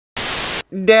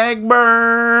Dagburn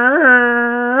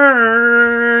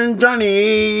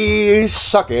Johnny,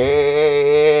 suck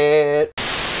it.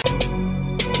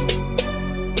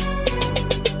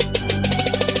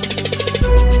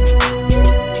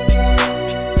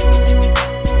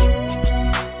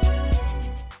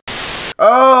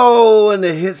 Oh, and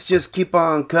the hits just keep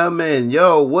on coming.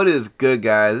 Yo, what is good,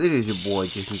 guys? It is your boy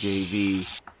Jason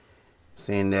JV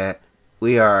saying that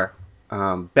we are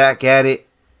back at it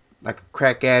like a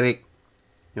crack addict,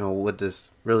 you know, with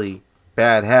this really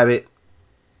bad habit.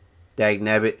 Dag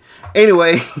nabbit.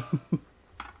 Anyway,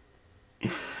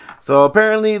 so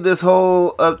apparently this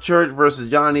whole Upchurch versus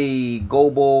Johnny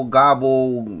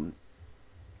Gobble,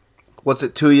 what's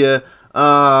it to you?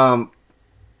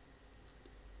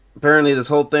 Apparently this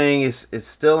whole thing is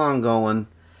still ongoing,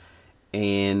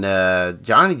 and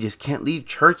Johnny just can't leave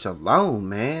church alone,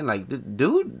 man. Like, the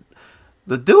dude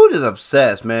is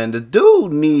obsessed, man. The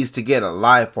dude needs to get a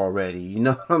life already. You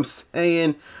know what I'm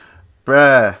saying?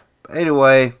 Bruh.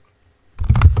 Anyway,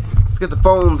 let's get the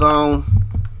phones on.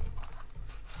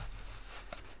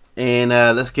 And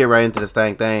let's get right into this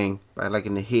thing. Right, like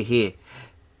in the hit.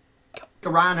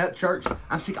 Ryan Upchurch,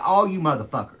 I'm sick of all you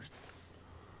motherfuckers.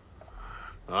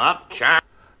 Upchurch.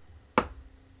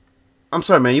 I'm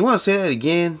sorry, man. You want to say that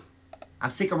again?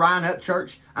 I'm sick of Ryan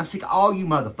Upchurch. I'm sick of all you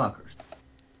motherfuckers.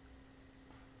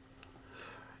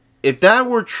 If that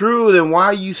were true, then why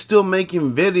are you still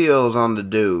making videos on the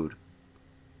dude?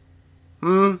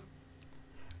 I'm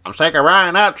sick of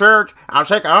Ryan Upchurch. I'm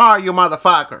sick of all you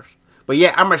motherfuckers. But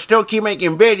yeah, I'm going to still keep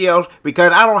making videos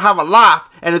because I don't have a life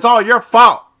and it's all your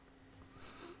fault.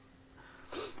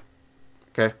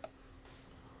 Okay.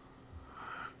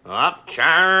 Upchurch.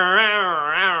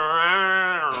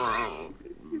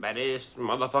 Baddest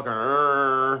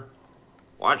motherfucker.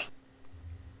 Watch.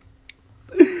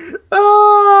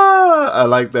 I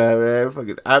like that, man.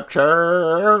 Fucking Upchurch,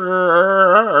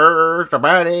 the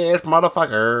baddest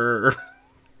motherfucker.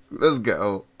 Let's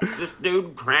go. This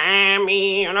dude cry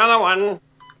me another one.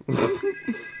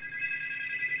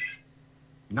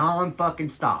 Non-fucking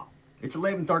stop. It's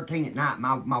 11:13 at night.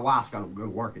 My wife's got to go to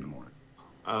work in the morning.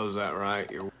 Oh, is that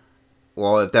right?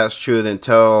 Well, if that's true, then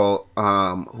tell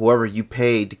whoever you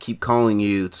paid to keep calling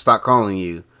you to stop calling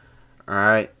you. All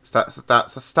right, stop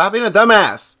being a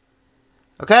dumbass.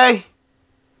 Okay,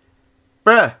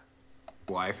 bruh.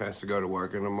 Wife has to go to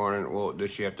work in the morning. Well, does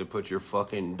she have to put your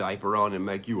fucking diaper on and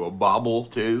make you a bobble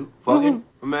too? Fucking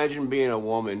imagine being a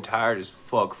woman tired as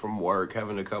fuck from work,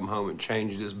 having to come home and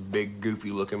change this big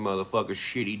goofy looking motherfucker's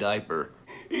shitty diaper.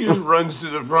 He just runs to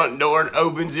the front door and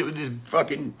opens it with this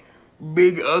fucking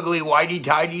big ugly whitey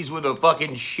tighties with a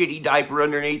fucking shitty diaper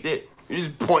underneath it. He's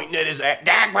just pointing at his ass.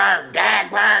 Dagburn.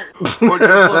 Or the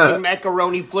fucking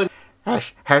macaroni flint.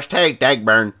 Hashtag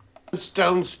Dagburn.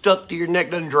 Stone stuck to your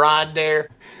neck, done dried there.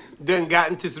 Done got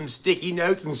into some sticky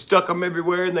notes and stuck them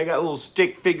everywhere, and they got little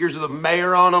stick figures of the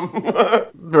mayor on them.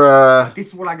 Bruh. This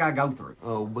is what I gotta go through.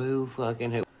 Oh, boo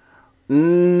fucking hell.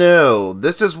 No,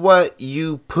 this is what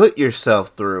you put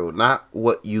yourself through, not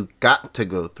what you got to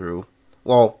go through.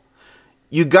 Well,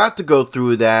 you got to go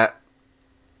through that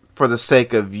for the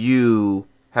sake of you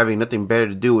having nothing better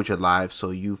to do with your life,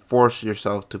 so you force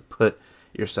yourself to put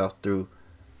yourself through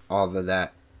all of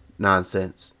that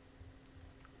nonsense.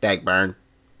 Dagburn.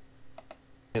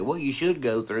 What you should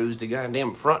go through is the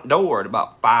goddamn front door at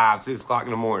about 5, 6 o'clock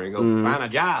in the morning. Go find a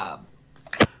job.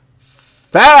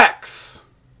 Facts!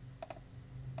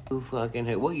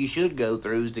 What you should go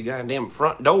through is the goddamn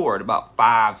front door at about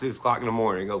 5, 6 o'clock in the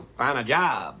morning. Go find a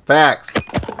job. Facts.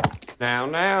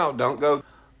 Now, don't go.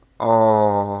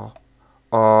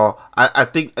 I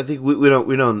think we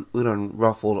don't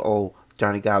ruffled old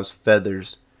Johnny Gob's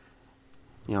feathers.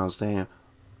 You know what I'm saying?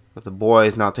 But the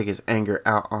boys now take his anger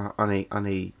out on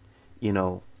a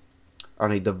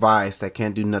device that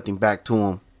can't do nothing back to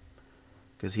him,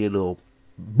 cause he a little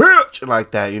bitch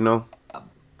like that, you know.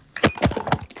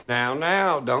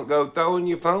 Now, don't go throwing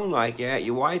your phone like that.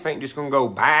 Your wife ain't just gonna go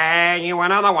bang you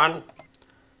another one.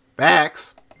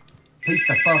 Facts. Peace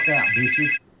the fuck out,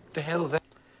 bitches. What the hell's that?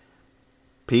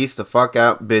 Peace the fuck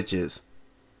out, bitches.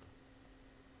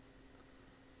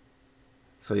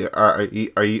 So are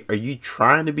you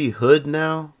trying to be hood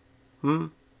now?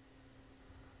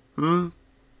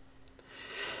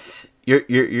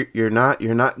 You're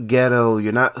not ghetto.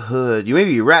 You're not hood. You may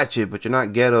be ratchet, but you're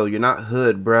not ghetto. You're not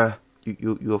hood, bruh.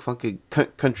 You a funky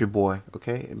country boy,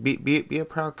 okay? Be a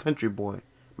proud country boy,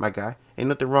 my guy. Ain't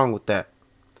nothing wrong with that.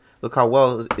 Look how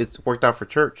well it's worked out for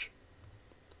church.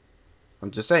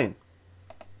 I'm just saying.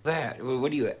 That?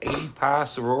 What are you, an 80 pie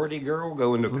sorority girl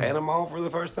going to Panama for the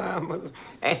first time?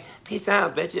 Hey, peace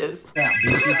out, bitches. Yeah,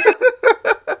 bitches.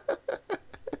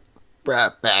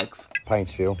 Bruh, facts.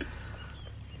 Paintsville.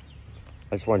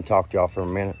 I just want to talk to y'all for a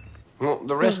minute. Well,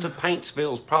 the rest of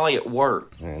Paintsville's probably at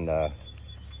work. And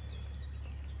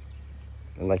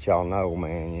let y'all know,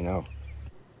 man, you know.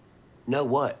 Know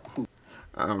what?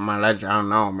 I'm gonna let y'all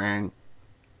know, man.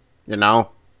 You know?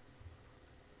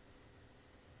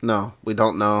 No, we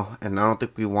don't know, and I don't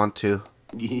think we want to.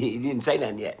 You didn't say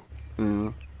nothing yet.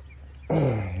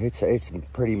 It's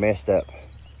pretty messed up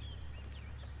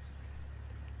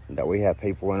that we have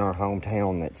people in our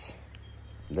hometown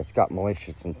that's got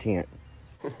malicious intent.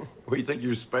 What, you think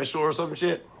you're special or some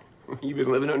shit? You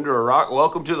been living under a rock?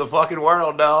 Welcome to the fucking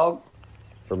world, dog.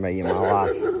 For me and my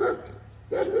life.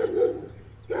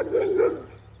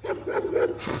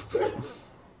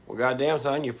 Well, goddamn,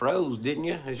 son, you froze, didn't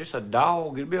you? It's just a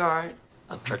dog. It'll be all right.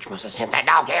 Upchurch must have sent that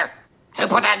dog here. Who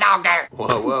put that dog there?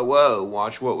 Whoa, whoa, whoa.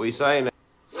 Watch what we say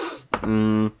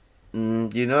now.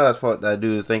 You know that's what that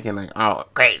dude is thinking, like, oh,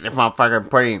 great, this motherfucker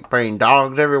putting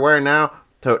dogs everywhere now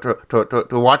to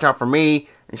watch out for me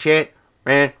and shit,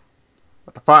 man.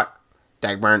 What the fuck?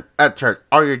 Dagburn, at church,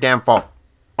 all your damn fault.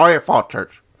 All your fault,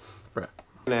 church. Bruh.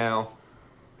 Now,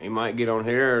 he might get on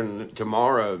here and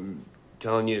tomorrow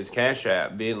telling you his cash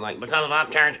app, being like, because of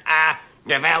Upchurch, I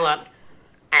developed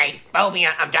a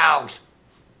phobia of dogs.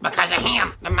 Because of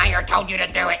him, the mayor told you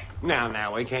to do it.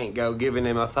 Now, we can't go giving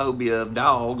him a phobia of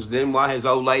dogs. Then why his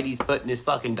old lady's putting his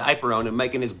fucking diaper on and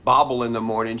making his bobble in the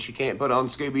morning? She can't put on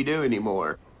Scooby-Doo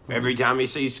anymore. Every time he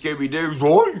sees Scooby-Doo's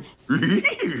voice,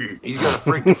 he's gonna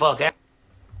freak the fuck out.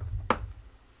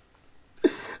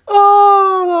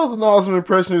 Oh, that was an awesome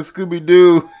impression of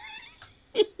Scooby-Doo.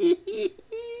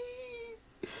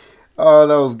 Oh,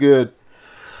 that was good.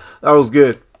 That was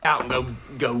good. Out and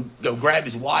go grab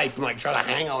his wife and like try to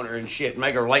hang on her and shit,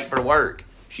 make her late for work.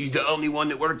 She's the only one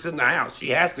that works in the house. She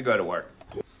has to go to work.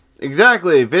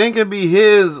 Exactly. If it ain't gonna be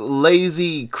his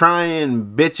lazy,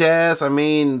 crying bitch ass, I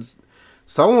mean,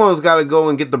 someone's got to go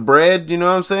and get the bread. You know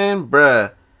what I'm saying,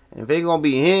 bruh? If it ain't gonna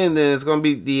be him, then it's gonna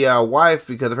be the wife,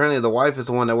 because apparently the wife is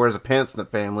the one that wears the pants in the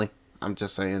family. I'm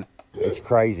just saying. It's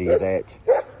crazy that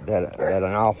an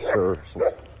officer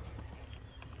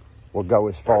will go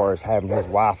as far as having his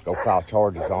wife go file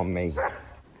charges on me.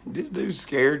 This dude's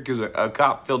scared because a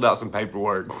cop filled out some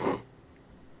paperwork.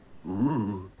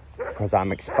 Ooh. Because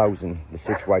I'm exposing the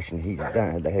situation he's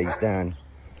done.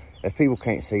 If people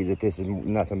can't see that this is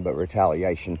nothing but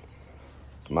retaliation,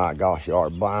 my gosh, you are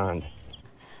blind.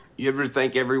 You ever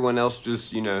think everyone else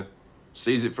just, you know,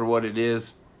 sees it for what it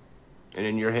is? And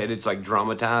in your head it's like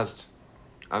dramatized?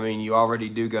 I mean, you already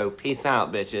do go, peace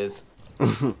out, bitches.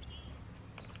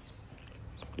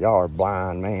 Y'all are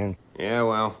blind, man. Yeah,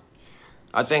 well,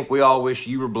 I think we all wish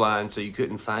you were blind so you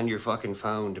couldn't find your fucking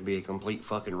phone to be a complete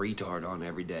fucking retard on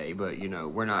every day. But, you know,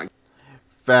 we're not.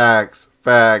 Facts.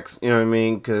 You know what I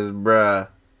mean? Because, bruh,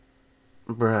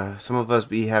 some of us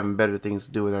be having better things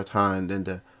to do with our time than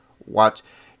to watch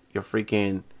your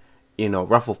freaking, you know,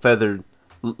 ruffle-feathered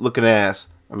looking ass.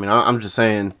 I mean, I'm just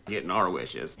saying. Getting our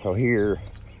wishes. So here,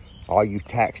 all you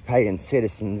tax-paying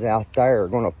citizens out there are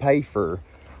going to pay for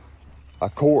a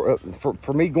court,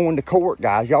 for me going to court,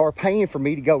 guys. Y'all are paying for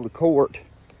me to go to court.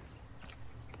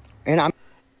 And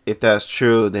if that's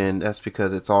true, then that's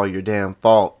because it's all your damn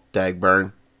fault,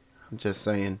 Dagburn. I'm just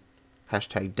saying.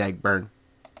 Hashtag Dagburn.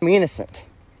 I'm innocent.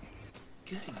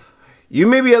 Good. You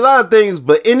may be a lot of things,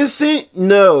 but innocent?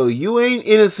 No, you ain't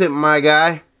innocent, my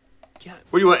guy. Yeah.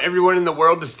 What, do you want everyone in the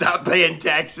world to stop paying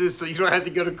taxes so you don't have to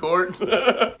go to court?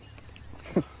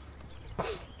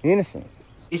 Innocent.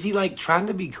 Is he like trying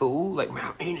to be cool? Like, man,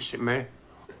 I'm innocent, man.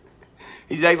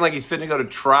 He's acting like he's finna go to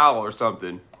trial or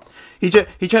something. He trying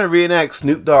to reenact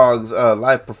Snoop Dogg's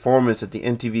live performance at the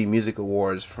MTV Music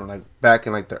Awards from like back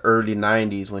in like the early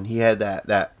 '90s when he had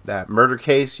that murder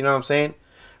case. You know what I'm saying,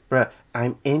 bruh?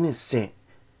 I'm innocent.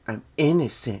 I'm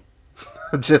innocent.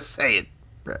 I'm just saying,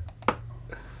 bruh.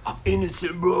 I'm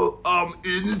innocent, bro. I'm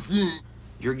innocent.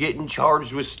 You're getting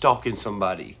charged with stalking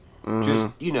somebody. Just,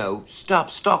 you know,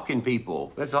 stop stalking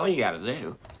people. That's all you gotta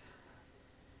do.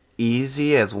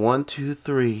 Easy as 1, 2,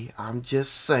 3. I'm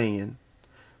just saying.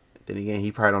 Then again,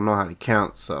 he probably don't know how to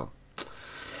count, so.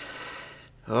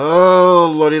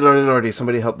 Oh, lordy.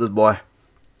 Somebody help this boy.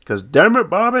 Because damn it,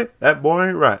 Bobby, that boy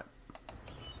ain't right.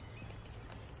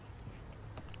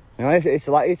 You know,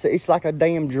 it's like a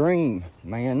damn dream,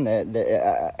 man.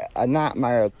 A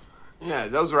nightmare. Yeah,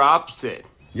 those are opposite.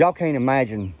 Y'all can't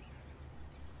imagine.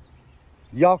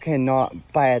 Y'all cannot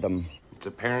fathom. It's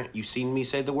apparent you've seen me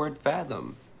say the word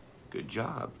fathom. Good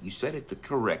job. You said it the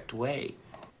correct way.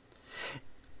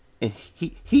 And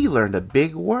he learned a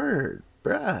big word,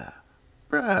 bruh.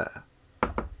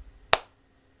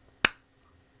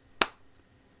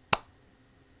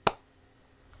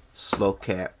 slow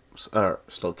cap.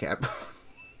 Slow cap.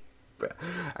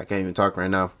 I can't even talk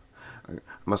right now. I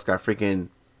must got freaking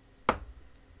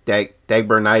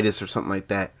Dagburnitis or something like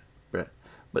that.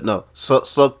 But no,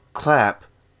 slow clap,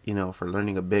 you know, for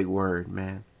learning a big word,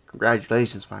 man.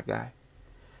 Congratulations, my guy.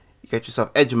 You got yourself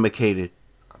educated.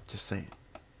 I'm just saying.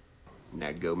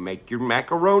 Now go make your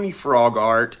macaroni frog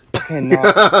art. I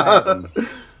cannot fathom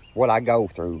what I go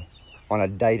through on a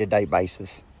day-to-day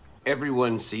basis.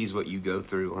 Everyone sees what you go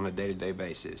through on a day-to-day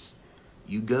basis.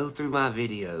 You go through my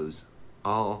videos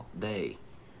all day.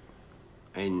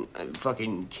 And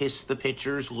fucking kiss the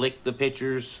pictures, lick the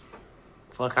pictures.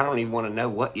 Fuck, I don't even want to know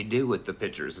what you do with the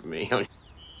pictures of me.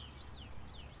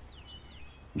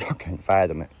 Y'all can't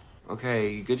fathom it.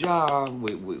 Okay, good job.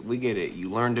 We get it. You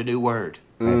learned a new word.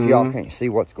 And if y'all can't see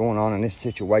what's going on in this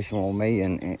situation with me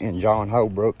and John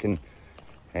Holbrook and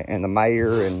the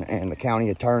mayor and the county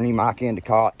attorney, Mike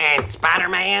Endicott. And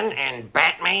Spider-Man and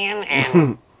Batman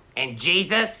and and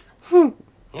Jesus.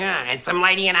 Yeah, and some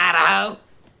lady in Idaho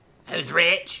who's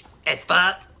rich as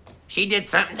fuck. She did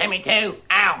something to me too.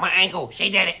 Ow, my ankle. She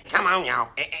did it. Come on, y'all.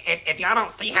 If y'all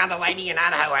don't see how the lady in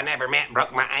Idaho I never met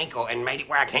broke my ankle and made it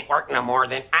where I can't work no more,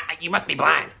 then you must be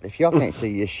blind. If y'all can't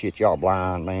see this shit, y'all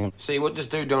blind, man. See, what this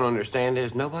dude don't understand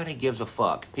is nobody gives a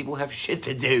fuck. People have shit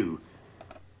to do.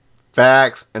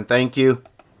 Facts, and thank you.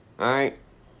 All right?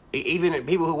 Even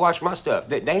people who watch my stuff,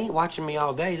 they ain't watching me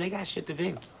all day. They got shit to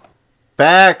do.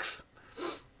 Facts.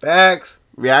 Facts.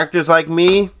 Reactors like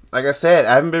me, like I said,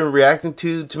 I haven't been reacting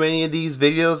to too many of these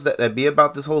videos that be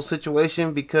about this whole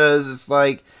situation because it's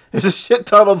like, there's a shit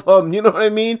ton of them, you know what I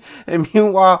mean? And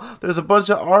meanwhile, there's a bunch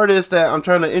of artists that I'm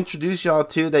trying to introduce y'all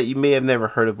to that you may have never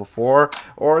heard of before.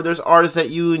 Or there's artists that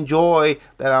you enjoy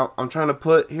that I'm trying to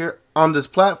put here on this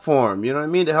platform, you know what I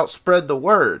mean? To help spread the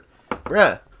word.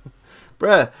 Bruh,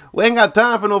 we ain't got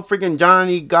time for no freaking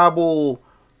Johnny Gobble,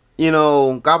 you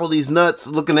know, gobble these nuts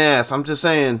looking ass. I'm just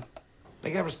saying.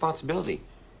 They got responsibility.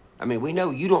 I mean, we know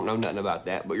you don't know nothing about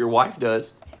that, but your wife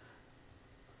does.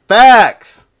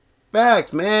 Facts.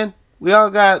 Facts, man. We all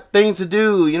got things to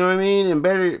do, you know what I mean? And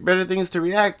better things to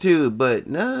react to. But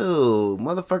no,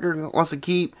 motherfucker wants to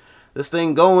keep this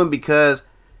thing going because,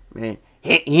 man,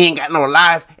 he ain't got no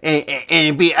life and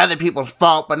it be other people's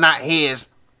fault, but not his.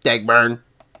 Dagburn.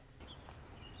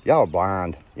 Y'all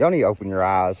blind. Y'all need to open your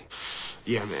eyes.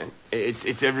 Yeah, man.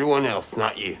 It's everyone else,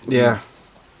 not you. Yeah.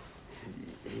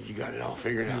 You got it all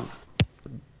figured out.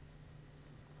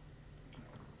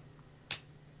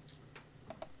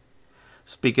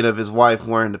 Speaking of his wife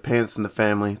wearing the pants in the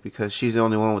family because she's the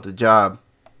only one with the job.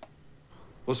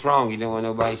 What's wrong? You don't want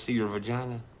nobody to see your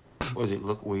vagina? Was it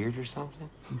look weird or something?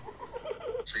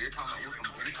 So you're talking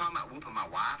about whooping my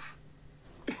wife?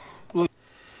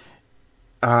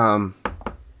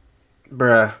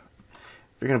 Bruh,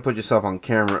 if you're gonna put yourself on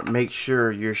camera, make sure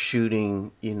you're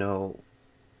shooting, you know,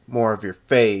 more of your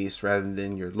face rather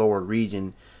than your lower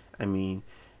region. I mean,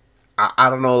 I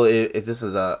don't know if this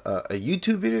is a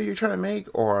YouTube video you're trying to make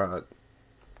or a,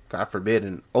 God forbid,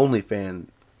 an OnlyFans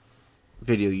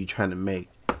video you're trying to make.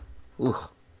 Ugh,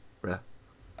 bruh.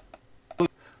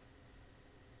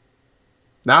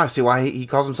 Now I see why he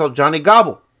calls himself Johnny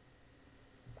Gobble.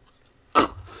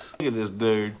 Look at this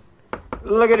dude.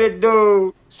 Look at it,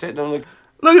 dude. Sitting on the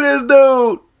Look at this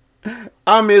dude.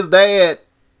 I'm his dad.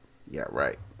 Yeah,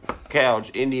 right.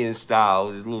 couch, Indian style,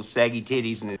 with his little saggy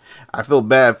titties and I feel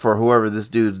bad for whoever this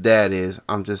dude's dad is.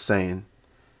 I'm just saying.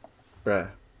 Bruh.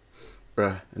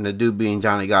 And the dude being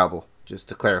Johnny Gobble, just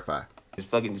to clarify. his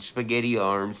fucking spaghetti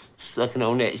arms, sucking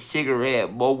on that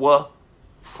cigarette, boy.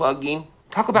 Fucking.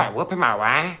 Talk about whooping my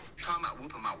wife. You talking about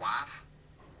whooping my wife?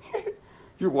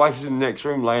 Your wife's in the next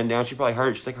room laying down. She probably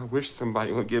heard. She's like, I wish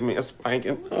somebody would give me a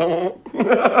spanking.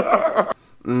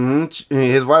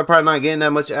 His wife probably not getting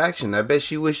that much action. I bet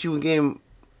she wish she would get him,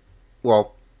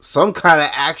 well, some kind of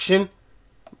action.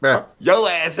 Bruh. Your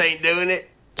ass ain't doing it.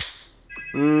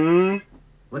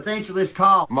 Let's answer this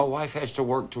call. My wife has to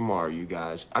work tomorrow, you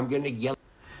guys. I'm gonna yell.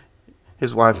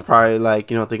 His wife probably like,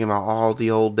 you know, thinking about all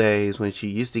the old days when she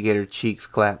used to get her cheeks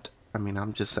clapped. I mean,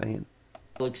 I'm just saying.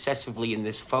 Excessively in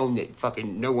this phone that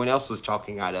fucking no one else is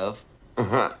talking out of.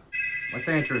 Let's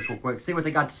answer this real quick. See what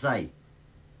they got to say.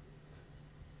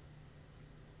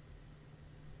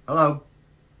 Hello?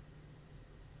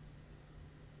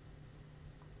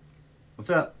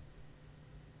 What's up?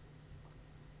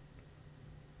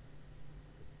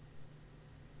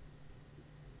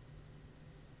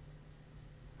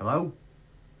 Hello?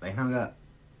 They hung up.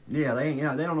 Yeah, they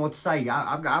don't know what to say.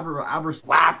 I've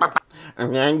Motherfucker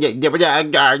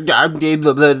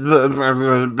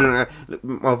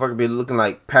be looking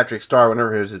like Patrick Star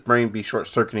whenever his brain be short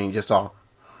circuiting, just all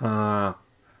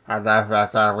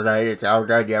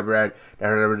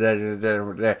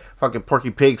Fucking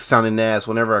Porky Pig sounding ass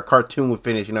whenever a cartoon would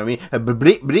finish, you know what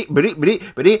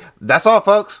I mean? That's all,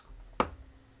 folks.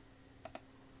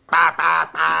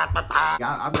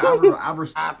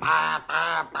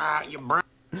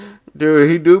 Dude,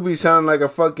 he do be sounding like a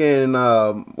fucking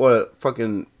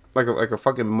like a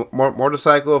fucking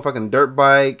motorcycle, a fucking dirt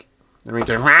bike. I mean,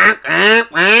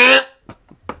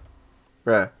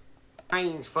 bruh.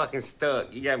 Brain's fucking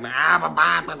stuck. You got me. Y'all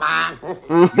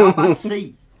about to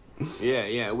see.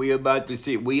 Yeah, we about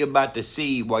to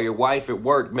see while your wife at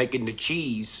work making the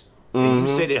cheese and you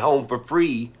sit at home for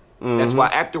free. That's why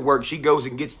after work she goes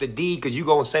and gets the D because you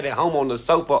gonna sit at home on the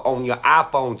sofa on your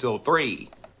iPhone till 3.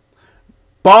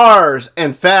 Bars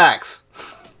and facts.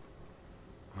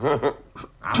 I'm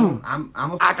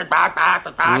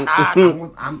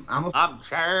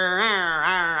sure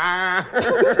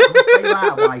say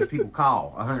loud while these people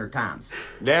call 100 times.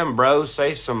 Damn, bro,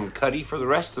 say some cutty for the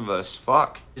rest of us.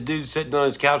 Fuck. This dude's sitting on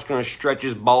his couch gonna stretch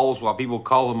his balls while people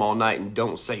call him all night and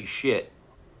don't say shit.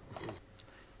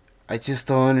 I just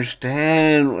don't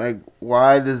understand, like,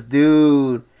 why this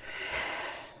dude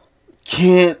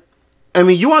can't... I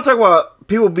mean, you want to talk about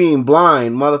people being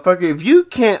blind, motherfucker. If you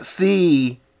can't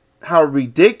see how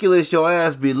ridiculous your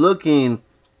ass be looking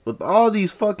with all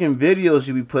these fucking videos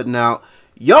you be putting out,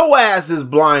 your ass is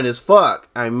blind as fuck.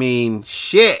 I mean,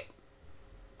 shit.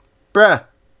 Bruh.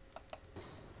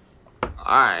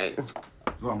 Alright.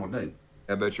 That's what I'm gonna do.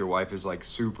 I bet your wife is like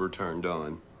super turned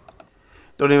on.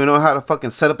 Don't even know how to fucking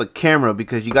set up a camera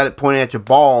because you got it pointing at your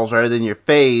balls rather than your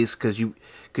face because you're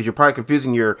probably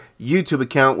confusing your YouTube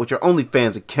account with your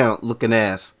OnlyFans account looking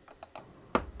ass.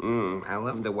 I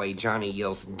love the way Johnny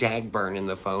yells Dagburn in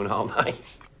the phone all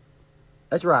night.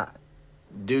 That's right.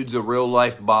 Dude's a real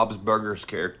life Bob's Burgers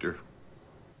character.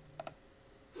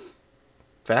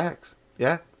 Facts.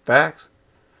 Yeah, facts.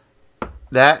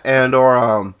 That and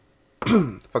or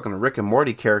fucking a Rick and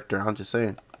Morty character, I'm just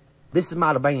saying. This is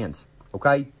my bands,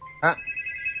 okay?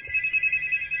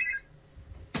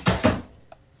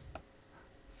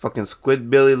 Fucking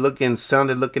Squidbilly looking,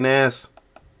 sounded looking ass.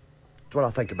 That's what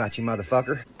I think about you,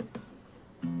 motherfucker.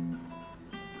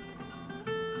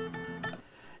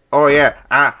 Oh yeah,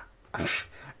 I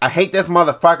hate this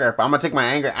motherfucker, but I'm gonna take my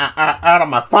anger out of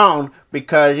my phone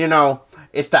because, you know,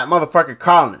 it's that motherfucker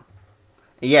calling.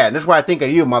 Yeah, and this is why I think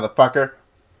of you, motherfucker.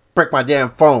 Break my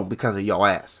damn phone because of your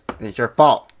ass. And it's your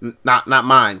fault, not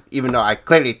mine. Even though I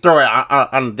clearly threw it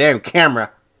on the damn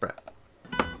camera. Bruh.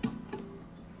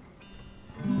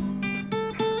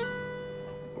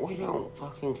 We don't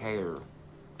fucking care.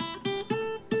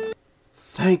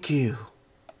 Thank you.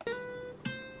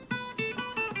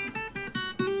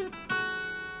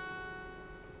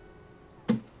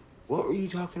 What were you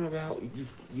talking about?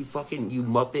 You fucking, you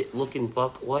Muppet looking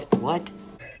fuck? What?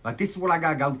 Like, this is what I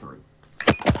gotta go through.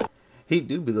 He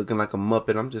do be looking like a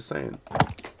Muppet, I'm just saying.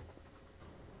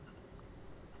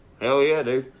 Hell yeah,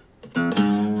 dude.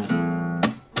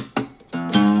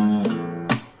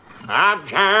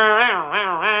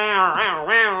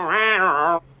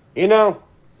 You know,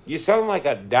 you sound like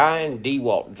a dying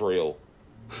DeWalt drill.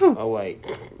 Oh wait,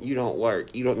 you don't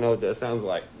work. You don't know what that sounds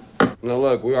like. Now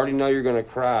look, we already know you're gonna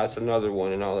cry. It's another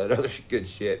one and all that other good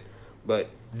shit. But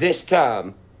this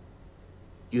time,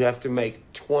 you have to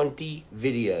make 20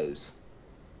 videos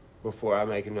before I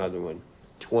make another one.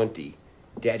 20.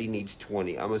 Daddy needs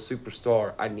 20. I'm a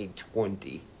superstar. I need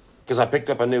 20. Because I picked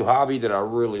up a new hobby that I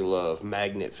really love,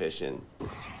 magnet fishing.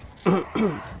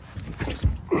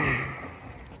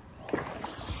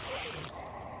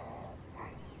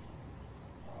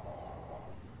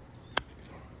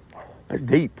 That's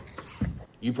deep.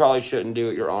 You probably shouldn't do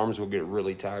it. Your arms will get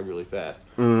really tired really fast.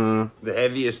 The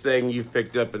heaviest thing you've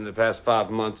picked up in the past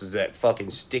 5 months is that fucking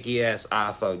sticky-ass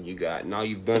iPhone you got, and all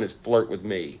you've done is flirt with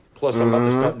me. Plus, I'm about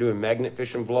to start doing magnet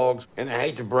fishing vlogs, and I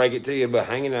hate to break it to you, but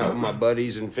hanging out with my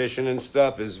buddies and fishing and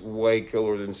stuff is way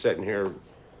cooler than sitting here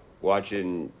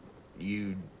watching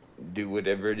you do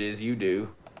whatever it is you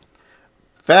do.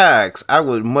 Facts. I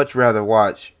would much rather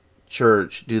watch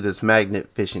Church do this magnet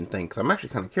fishing thing, because I'm actually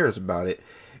kind of curious about it,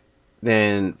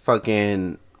 than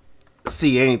fucking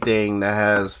see anything that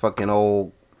has fucking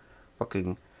old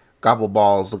fucking gobble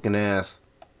balls looking ass.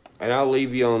 And I'll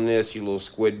leave you on this, you little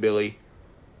squidbilly.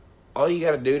 All you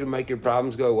gotta do to make your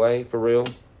problems go away, for real,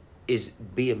 is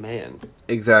be a man.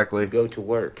 Exactly. Go to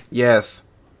work. Yes.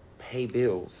 Pay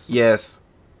bills. Yes.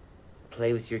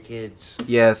 Play with your kids.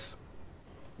 Yes.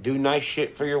 Do nice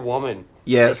shit for your woman.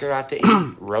 Yes. Take her out to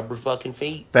eat. Rub her fucking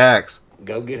feet. Facts.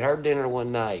 Go get her dinner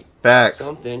one night. Facts.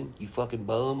 Something, you fucking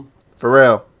bum. For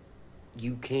real.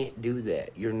 You can't do that.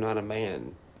 You're not a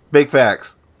man. Big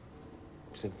facts.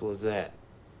 Simple as that.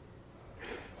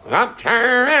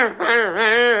 Upchurch.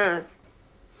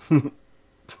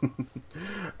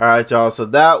 Alright, y'all. So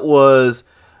that was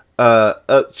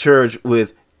Upchurch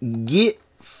with Get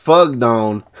Fugged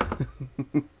On.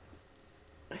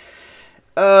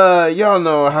 Y'all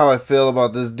know how I feel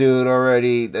about this dude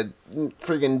already. That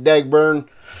freaking Dagburn.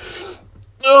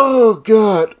 Oh,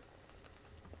 God.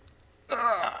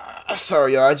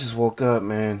 Sorry, y'all. I just woke up,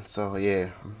 man. So, yeah.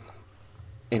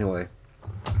 Anyway.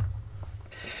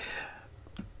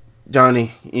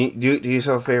 Johnny, do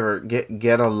yourself a favor.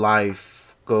 Get a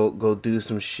life. Go do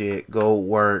some shit. Go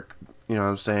work. You know what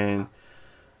I'm saying?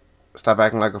 Stop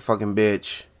acting like a fucking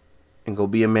bitch. And go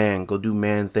be a man. Go do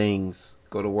man things.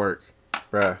 Go to work.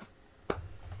 Bruh.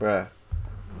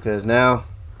 Because now,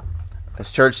 as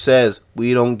church says,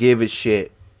 we don't give a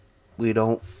shit. We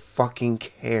don't fucking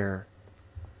care.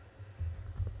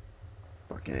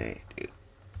 Fucking A, dude.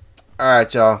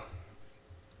 Alright, y'all.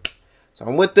 So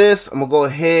I'm with this. I'm gonna go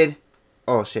ahead.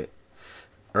 Oh, shit.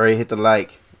 Already hit the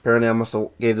like. Apparently, I must have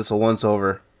gave this a once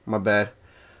over. My bad.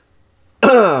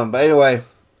 But anyway, if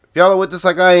y'all are with this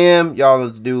like I am, y'all know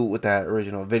what to do with that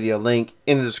original video link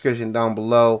in the description down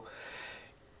below.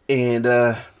 And,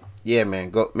 yeah, man,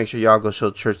 go make sure y'all go show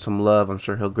church some love. I'm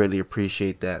sure he'll greatly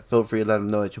appreciate that. Feel free to let him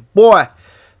know that your boy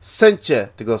sent you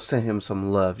to go send him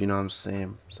some love. You know what I'm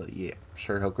saying? So, yeah, I'm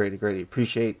sure he'll greatly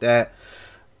appreciate that.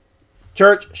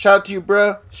 Church, shout out to you,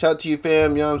 bruh. Shout out to you,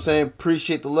 fam. You know what I'm saying?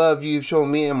 Appreciate the love you've shown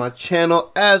me and my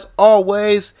channel, as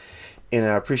always. And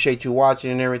I appreciate you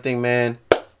watching and everything, man.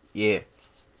 Yeah.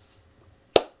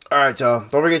 Alright, y'all.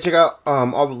 Don't forget to check out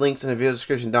all the links in the video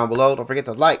description down below. Don't forget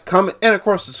to like, comment, and of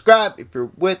course subscribe if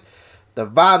you're with the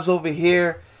vibes over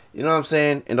here. You know what I'm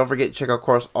saying? And don't forget to check out, of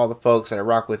course, all the folks that I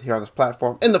rock with here on this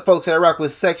platform. And the folks that I rock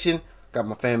with section. Got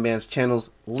my fan bams channels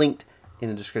linked in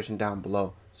the description down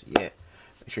below. So yeah,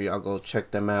 make sure y'all go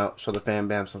check them out. Show the fan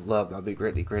bams some love. That'll be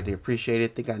greatly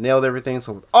appreciated. Think I nailed everything.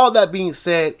 So with all that being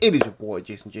said, it is your boy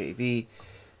Jason JV.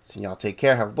 So y'all take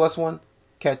care. Have a blessed one.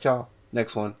 Catch y'all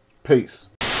next one. Peace.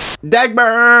 Dagburn,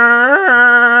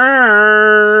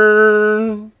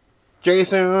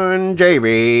 Jason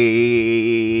JV.